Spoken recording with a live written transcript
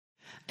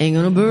Ain't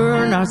gonna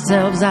burn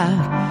ourselves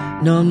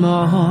out no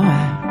more.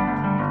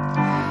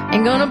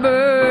 Ain't gonna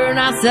burn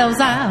ourselves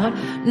out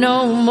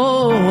no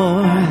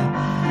more.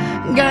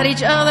 Got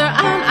each other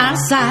on our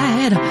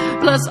side,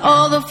 plus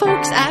all the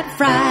folks at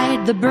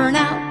Fried, the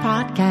Burnout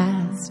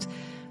Podcast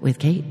with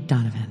Kate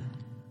Donovan.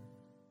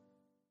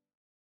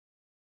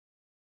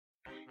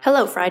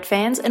 Hello, Fried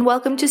fans, and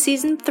welcome to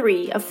Season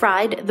 3 of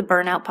Fried, the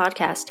Burnout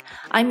Podcast.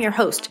 I'm your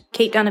host,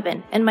 Kate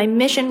Donovan, and my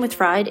mission with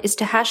Fried is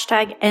to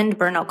hashtag end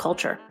burnout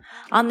culture.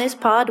 On this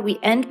pod, we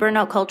end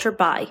burnout culture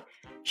by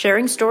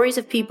sharing stories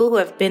of people who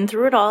have been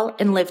through it all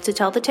and lived to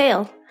tell the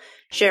tale,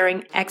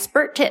 sharing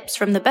expert tips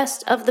from the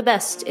best of the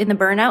best in the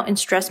burnout and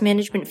stress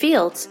management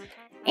fields,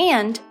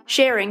 and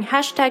sharing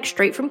hashtag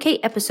Straight From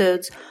Kate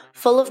episodes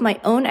full of my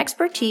own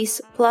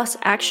expertise plus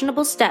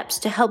actionable steps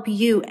to help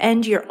you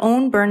end your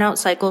own burnout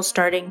cycle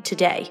starting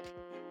today.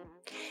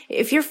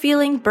 If you're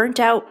feeling burnt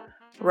out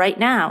right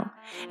now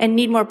and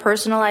need more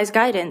personalized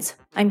guidance,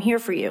 I'm here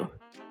for you.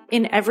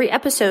 In every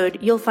episode,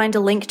 you'll find a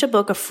link to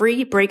book a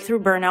free breakthrough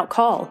burnout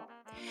call.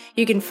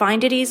 You can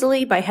find it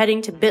easily by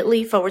heading to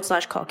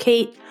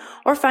bit.ly/callkate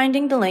or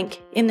finding the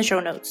link in the show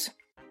notes.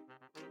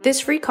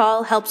 This free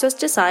call helps us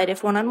decide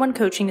if one-on-one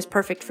coaching is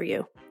perfect for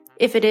you.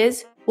 If it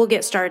is, we'll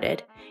get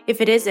started.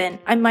 If it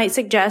isn't, I might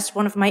suggest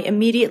one of my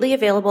immediately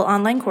available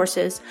online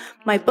courses,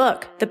 my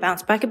book, The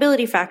Bounce Back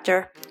Ability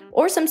Factor,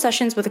 or some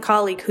sessions with a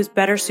colleague who's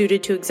better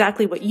suited to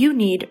exactly what you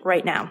need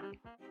right now.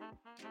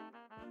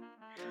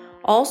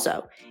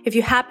 Also, if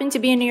you happen to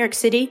be in New York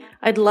City,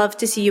 I'd love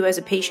to see you as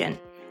a patient.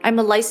 I'm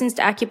a licensed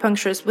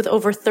acupuncturist with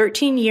over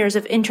 13 years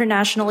of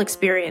international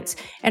experience,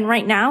 and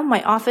right now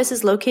my office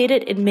is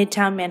located in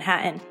Midtown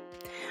Manhattan.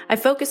 I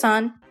focus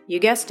on, you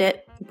guessed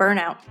it,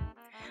 burnout.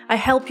 I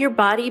help your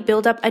body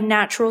build up a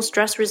natural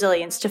stress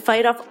resilience to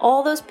fight off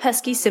all those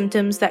pesky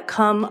symptoms that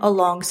come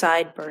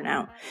alongside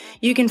burnout.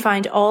 You can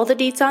find all the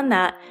deets on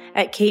that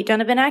at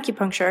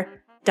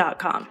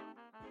katedonovanacupuncture.com.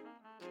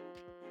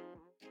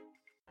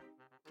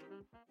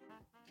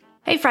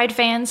 Hey Fried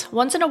fans,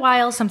 once in a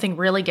while something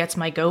really gets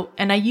my goat,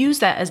 and I use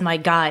that as my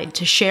guide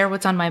to share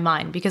what's on my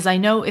mind because I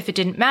know if it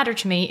didn't matter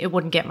to me, it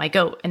wouldn't get my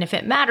goat, and if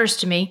it matters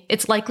to me,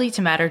 it's likely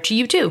to matter to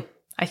you too,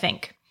 I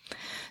think.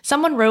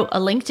 Someone wrote a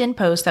LinkedIn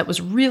post that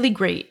was really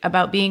great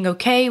about being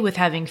okay with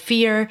having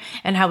fear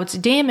and how it's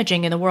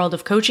damaging in the world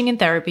of coaching and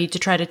therapy to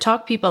try to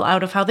talk people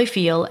out of how they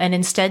feel and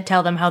instead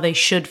tell them how they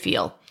should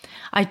feel.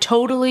 I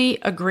totally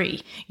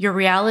agree. Your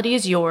reality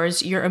is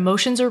yours, your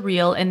emotions are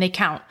real, and they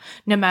count,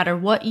 no matter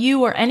what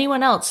you or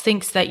anyone else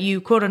thinks that you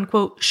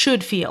quote-unquote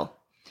should feel.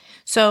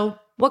 So,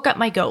 what got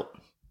my goat?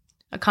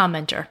 A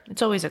commenter.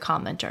 It's always a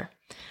commenter.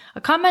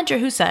 A commenter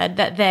who said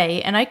that they,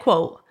 and I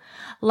quote,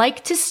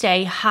 like to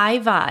stay high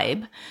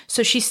vibe,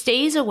 so she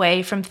stays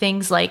away from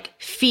things like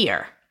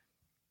fear.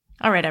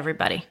 All right,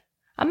 everybody.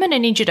 I'm going to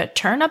need you to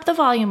turn up the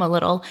volume a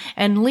little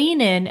and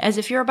lean in as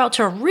if you're about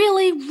to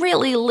really,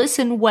 really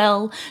listen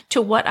well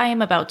to what I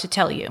am about to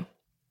tell you.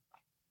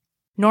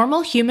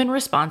 Normal human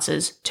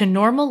responses to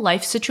normal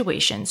life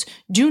situations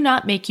do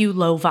not make you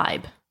low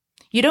vibe.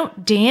 You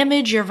don't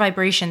damage your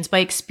vibrations by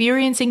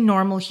experiencing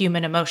normal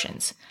human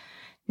emotions.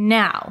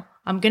 Now,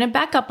 I'm going to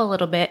back up a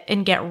little bit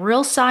and get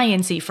real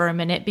science-y for a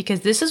minute because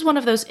this is one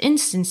of those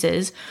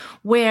instances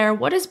where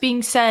what is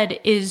being said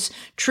is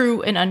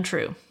true and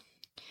untrue.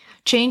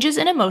 Changes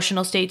in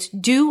emotional states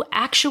do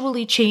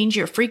actually change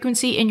your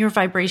frequency and your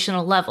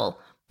vibrational level.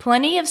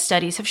 Plenty of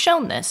studies have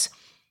shown this.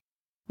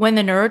 When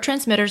the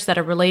neurotransmitters that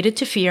are related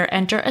to fear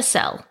enter a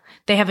cell,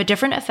 they have a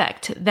different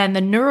effect than the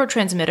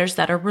neurotransmitters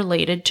that are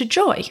related to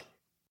joy.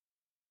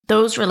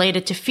 Those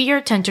related to fear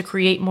tend to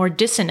create more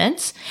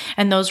dissonance,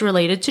 and those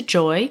related to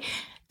joy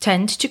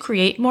tend to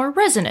create more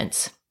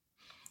resonance.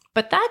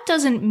 But that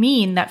doesn't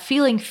mean that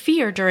feeling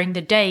fear during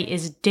the day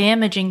is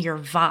damaging your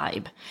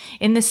vibe,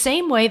 in the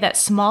same way that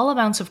small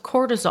amounts of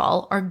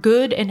cortisol are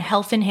good and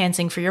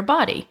health-enhancing for your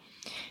body.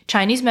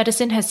 Chinese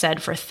medicine has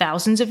said for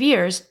thousands of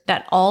years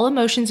that all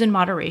emotions in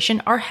moderation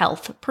are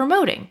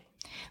health-promoting.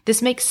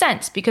 This makes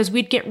sense because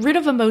we'd get rid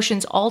of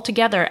emotions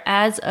altogether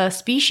as a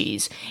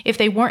species if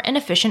they weren't an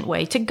efficient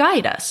way to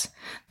guide us.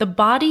 The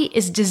body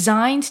is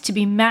designed to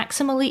be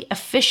maximally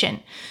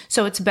efficient,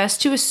 so it's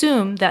best to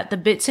assume that the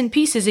bits and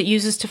pieces it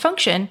uses to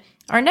function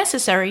are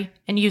necessary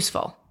and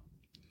useful.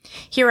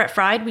 Here at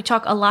Fried, we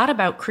talk a lot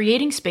about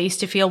creating space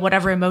to feel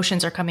whatever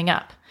emotions are coming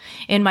up.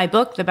 In my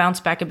book, The Bounce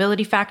Back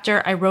Ability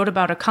Factor, I wrote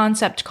about a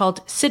concept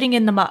called sitting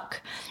in the muck,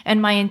 and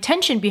my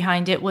intention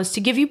behind it was to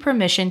give you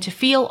permission to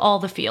feel all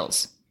the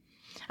feels.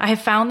 I have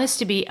found this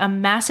to be a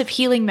massive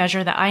healing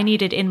measure that I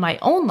needed in my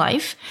own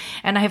life,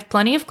 and I have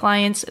plenty of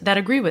clients that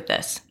agree with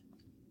this.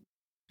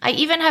 I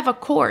even have a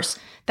course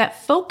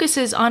that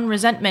focuses on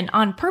resentment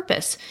on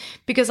purpose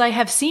because I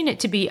have seen it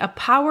to be a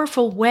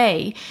powerful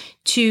way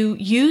to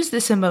use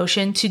this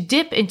emotion to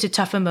dip into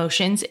tough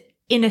emotions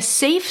in a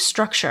safe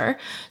structure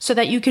so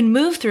that you can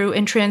move through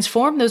and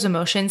transform those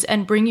emotions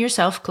and bring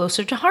yourself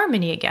closer to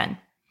harmony again.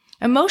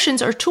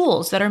 Emotions are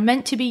tools that are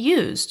meant to be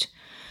used.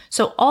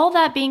 So all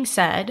that being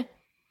said,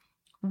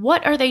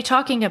 what are they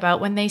talking about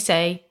when they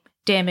say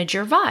damage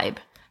your vibe?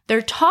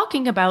 They're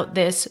talking about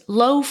this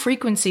low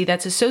frequency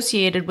that's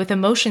associated with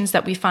emotions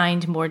that we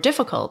find more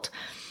difficult.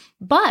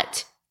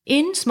 But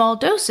in small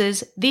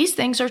doses, these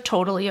things are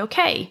totally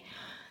okay.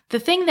 The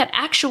thing that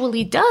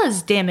actually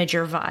does damage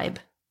your vibe,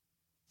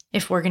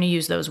 if we're going to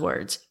use those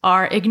words,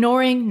 are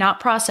ignoring, not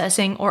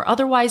processing, or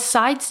otherwise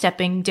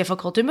sidestepping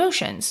difficult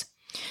emotions.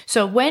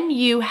 So when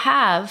you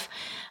have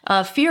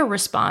a fear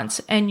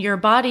response and your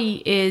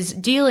body is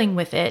dealing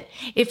with it,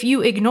 if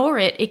you ignore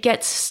it, it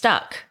gets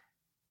stuck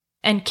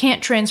and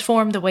can't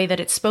transform the way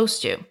that it's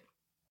supposed to.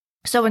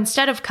 So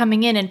instead of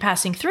coming in and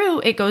passing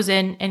through, it goes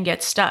in and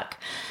gets stuck.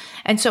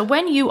 And so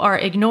when you are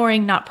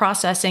ignoring, not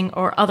processing,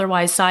 or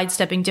otherwise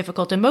sidestepping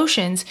difficult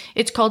emotions,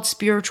 it's called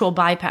spiritual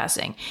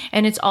bypassing.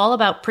 And it's all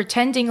about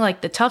pretending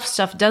like the tough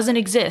stuff doesn't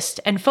exist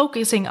and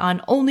focusing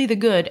on only the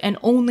good and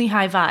only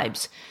high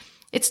vibes.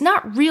 It's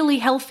not really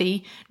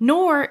healthy,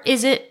 nor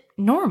is it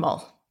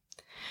normal.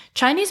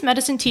 Chinese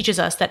medicine teaches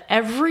us that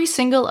every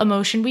single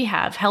emotion we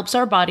have helps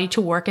our body to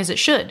work as it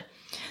should.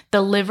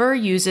 The liver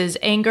uses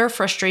anger,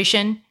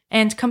 frustration,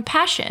 and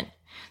compassion.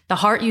 The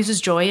heart uses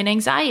joy and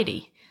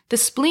anxiety. The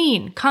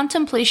spleen,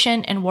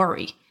 contemplation and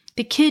worry.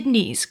 The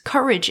kidneys,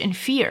 courage and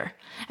fear.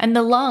 And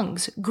the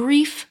lungs,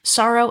 grief,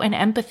 sorrow, and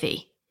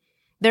empathy.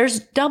 There's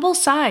double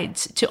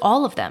sides to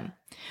all of them.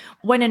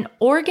 When an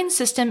organ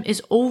system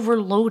is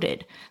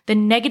overloaded, the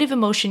negative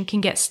emotion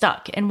can get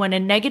stuck. And when a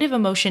negative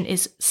emotion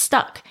is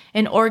stuck,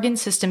 an organ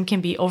system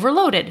can be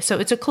overloaded. So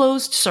it's a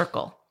closed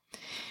circle.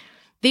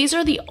 These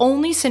are the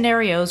only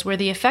scenarios where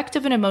the effect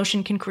of an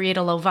emotion can create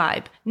a low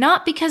vibe.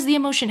 Not because the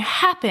emotion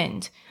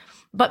happened,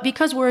 but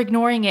because we're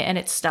ignoring it and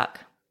it's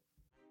stuck.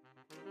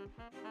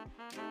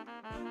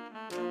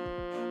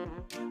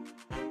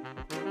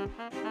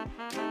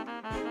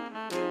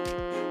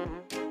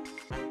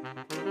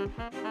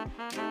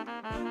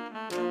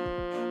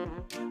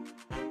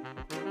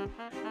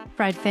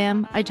 Fried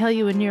fam, I tell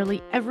you in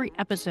nearly every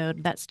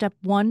episode that step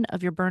 1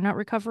 of your burnout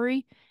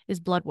recovery is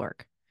blood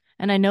work.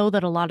 And I know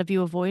that a lot of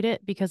you avoid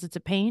it because it's a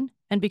pain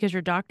and because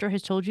your doctor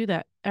has told you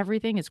that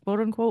everything is quote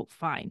unquote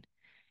fine.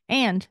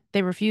 And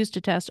they refuse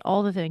to test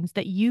all the things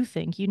that you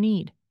think you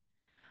need.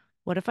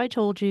 What if I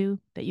told you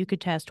that you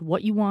could test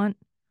what you want,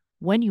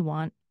 when you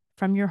want,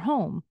 from your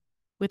home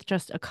with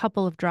just a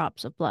couple of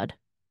drops of blood?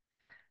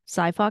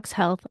 Cyfox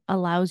Health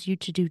allows you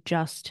to do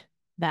just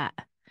that.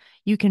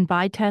 You can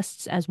buy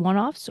tests as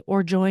one-offs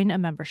or join a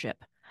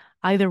membership.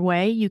 Either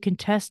way, you can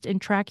test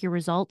and track your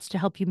results to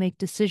help you make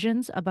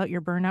decisions about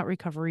your burnout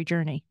recovery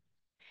journey.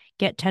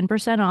 Get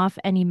 10% off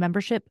any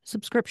membership,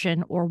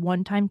 subscription, or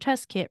one-time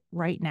test kit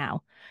right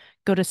now.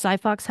 Go to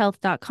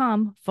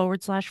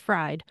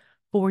cyfoxhealth.com/fried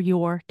for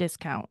your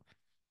discount.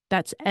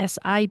 That's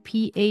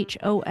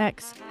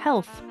SIPHOX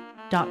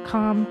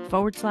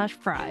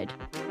health.com/fried.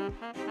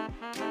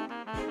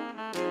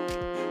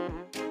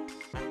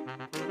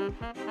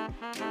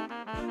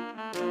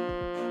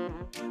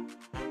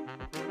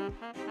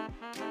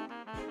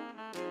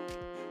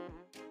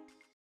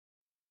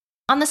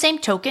 On the same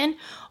token,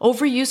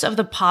 overuse of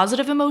the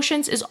positive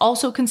emotions is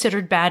also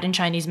considered bad in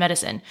Chinese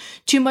medicine.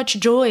 Too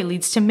much joy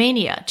leads to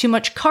mania. Too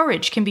much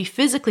courage can be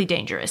physically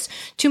dangerous.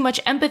 Too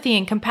much empathy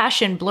and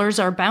compassion blurs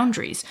our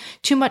boundaries.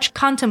 Too much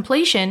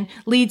contemplation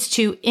leads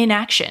to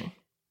inaction.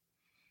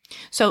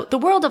 So the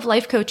world of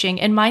life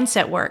coaching and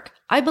mindset work,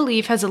 I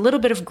believe, has a little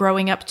bit of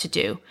growing up to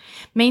do.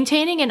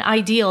 Maintaining an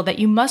ideal that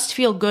you must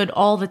feel good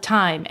all the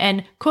time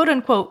and quote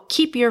unquote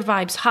keep your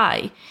vibes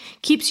high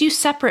keeps you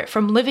separate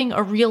from living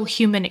a real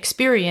human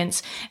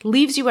experience,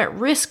 leaves you at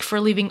risk for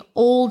leaving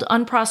old,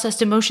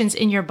 unprocessed emotions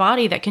in your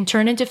body that can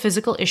turn into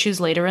physical issues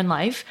later in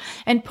life,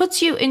 and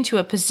puts you into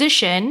a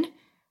position,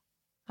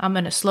 I'm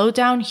going to slow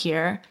down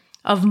here,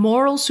 of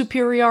moral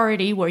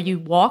superiority where you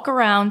walk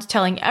around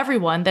telling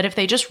everyone that if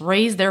they just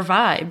raise their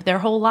vibe, their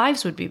whole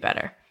lives would be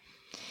better.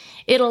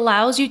 It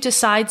allows you to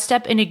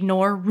sidestep and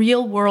ignore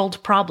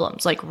real-world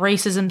problems like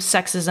racism,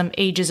 sexism,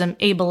 ageism,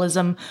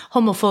 ableism,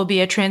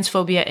 homophobia,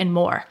 transphobia, and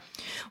more.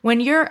 When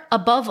you're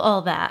above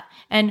all that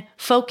and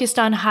focused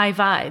on high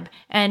vibe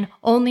and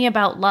only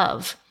about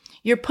love,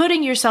 you're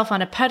putting yourself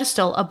on a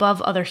pedestal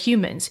above other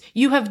humans.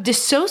 You have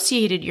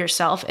dissociated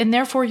yourself, and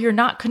therefore you're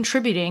not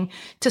contributing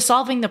to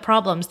solving the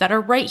problems that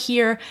are right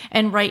here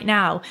and right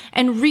now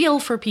and real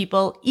for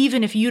people,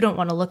 even if you don't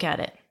want to look at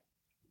it.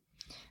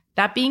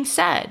 That being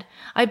said,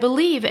 I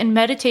believe in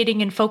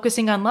meditating and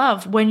focusing on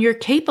love when you're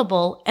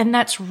capable and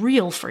that's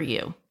real for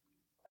you.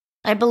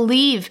 I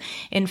believe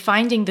in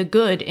finding the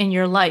good in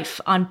your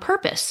life on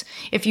purpose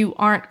if you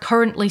aren't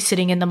currently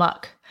sitting in the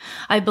muck.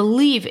 I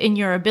believe in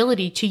your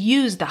ability to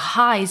use the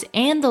highs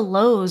and the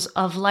lows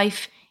of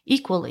life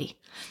equally.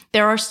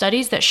 There are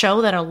studies that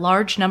show that a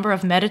large number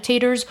of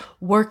meditators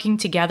working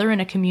together in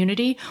a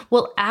community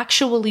will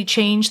actually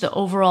change the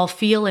overall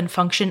feel and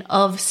function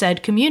of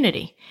said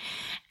community.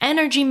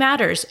 Energy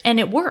matters, and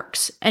it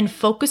works, and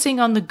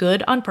focusing on the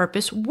good on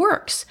purpose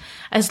works,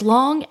 as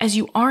long as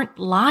you aren't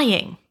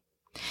lying.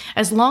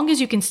 As long as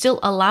you can still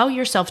allow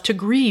yourself to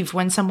grieve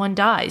when someone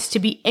dies, to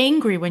be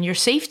angry when your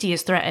safety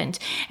is threatened,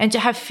 and to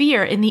have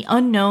fear in the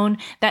unknown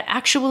that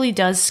actually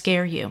does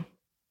scare you.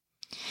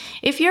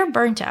 If you're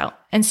burnt out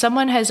and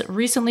someone has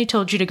recently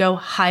told you to go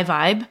high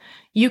vibe,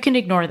 you can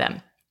ignore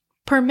them.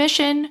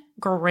 Permission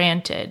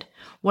granted.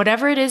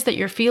 Whatever it is that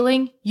you're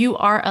feeling, you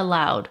are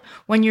allowed.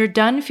 When you're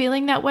done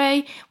feeling that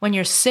way, when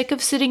you're sick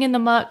of sitting in the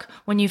muck,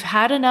 when you've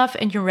had enough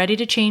and you're ready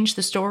to change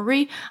the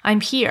story, I'm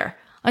here.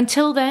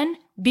 Until then,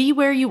 be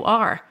where you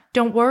are.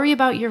 Don't worry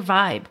about your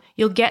vibe.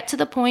 You'll get to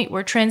the point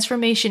where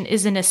transformation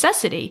is a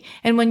necessity,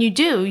 and when you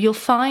do, you'll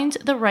find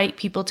the right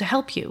people to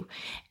help you,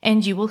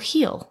 and you will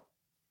heal.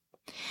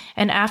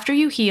 And after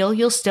you heal,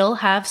 you'll still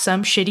have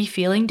some shitty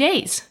feeling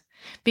days,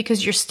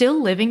 because you're still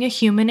living a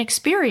human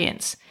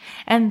experience,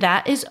 and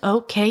that is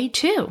okay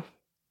too.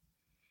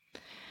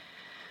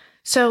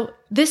 So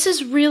this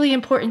is really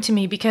important to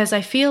me because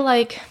I feel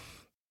like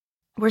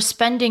we're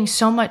spending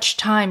so much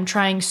time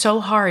trying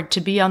so hard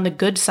to be on the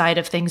good side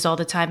of things all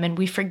the time, and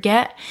we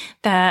forget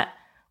that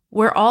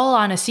we're all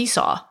on a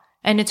seesaw,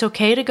 and it's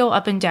okay to go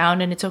up and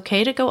down, and it's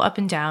okay to go up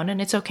and down, and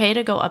it's okay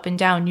to go up and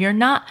down. You're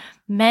not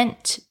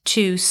meant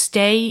to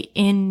stay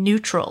in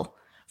neutral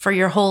for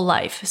your whole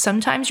life.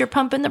 Sometimes you're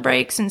pumping the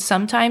brakes, and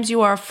sometimes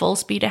you are full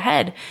speed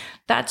ahead.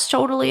 That's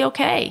totally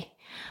okay.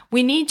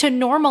 We need to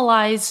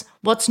normalize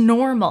what's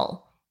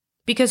normal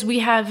because we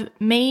have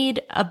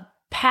made a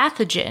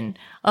pathogen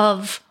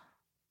of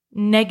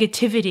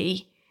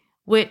negativity,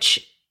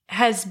 which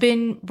has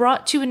been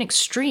brought to an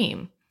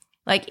extreme.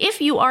 Like,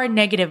 if you are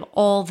negative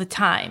all the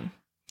time,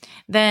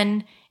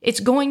 then it's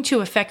going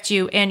to affect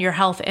you and your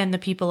health and the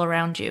people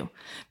around you.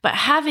 But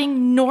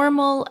having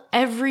normal,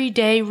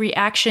 everyday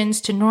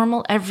reactions to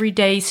normal,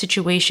 everyday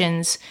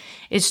situations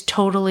is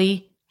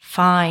totally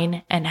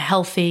fine and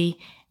healthy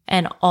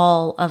and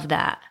all of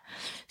that.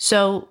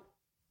 So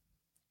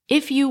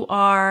if you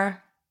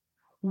are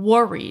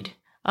worried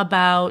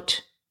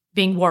about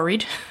being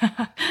worried,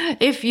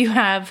 if you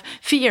have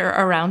fear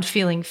around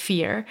feeling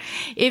fear,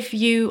 if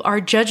you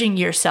are judging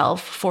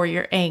yourself for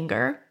your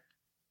anger,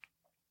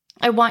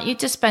 I want you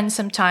to spend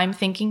some time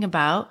thinking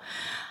about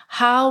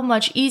how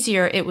much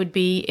easier it would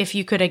be if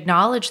you could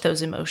acknowledge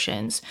those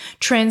emotions,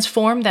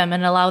 transform them,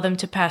 and allow them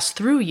to pass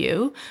through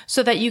you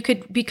so that you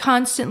could be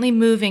constantly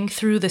moving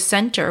through the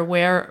center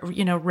where,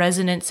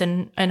 resonance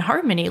and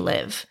harmony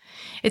live.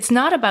 It's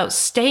not about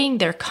staying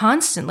there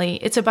constantly.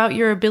 It's about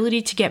your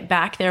ability to get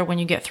back there when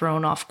you get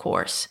thrown off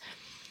course.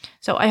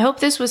 So I hope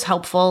this was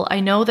helpful.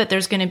 I know that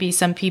there's going to be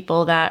some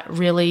people that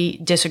really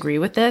disagree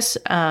with this,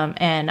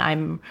 and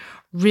I'm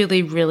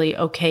really, really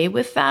okay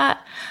with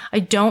that. I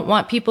don't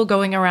want people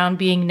going around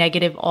being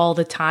negative all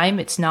the time.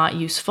 It's not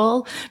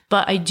useful,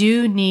 but I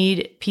do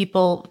need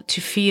people to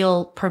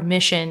feel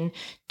permission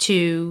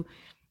to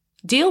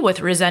deal with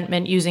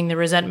resentment using the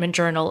resentment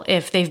journal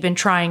if they've been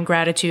trying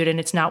gratitude and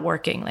it's not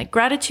working. Like,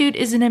 gratitude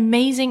is an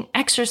amazing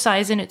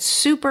exercise and it's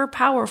super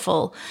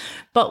powerful.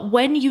 But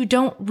when you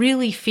don't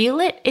really feel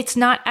it, it's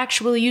not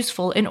actually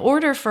useful. In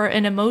order for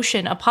an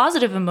emotion, a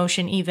positive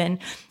emotion even,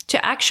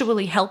 to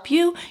actually help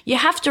you, you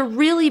have to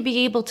really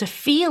be able to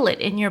feel it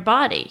in your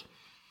body.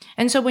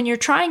 And so when you're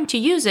trying to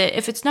use it,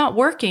 if it's not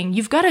working,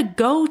 you've got to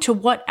go to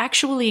what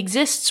actually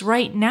exists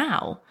right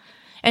now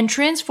and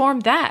transform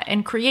that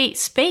and create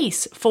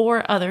space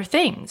for other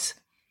things.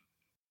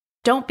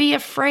 Don't be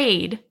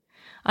afraid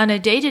on a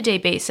day-to-day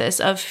basis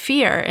of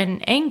fear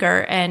and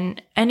anger and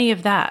any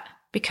of that,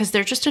 because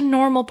they're just a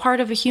normal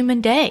part of a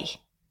human day.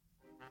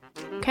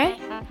 Okay?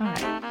 All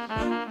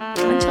right.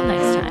 Until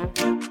next time.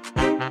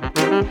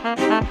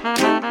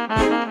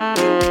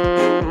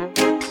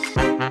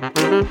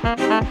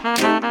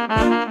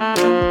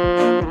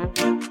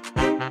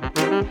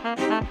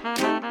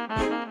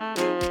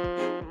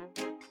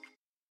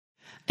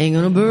 Ain't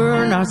gonna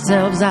burn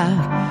ourselves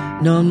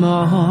out no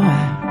more.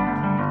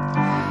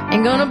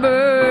 Ain't gonna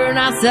burn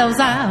ourselves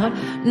out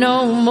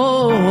no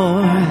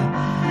more.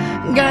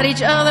 Got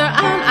each other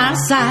on our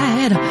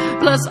side,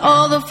 plus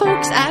all the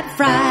folks at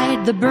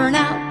Fried, the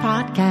Burnout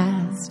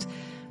Podcast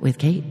with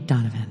Kate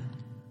Donovan.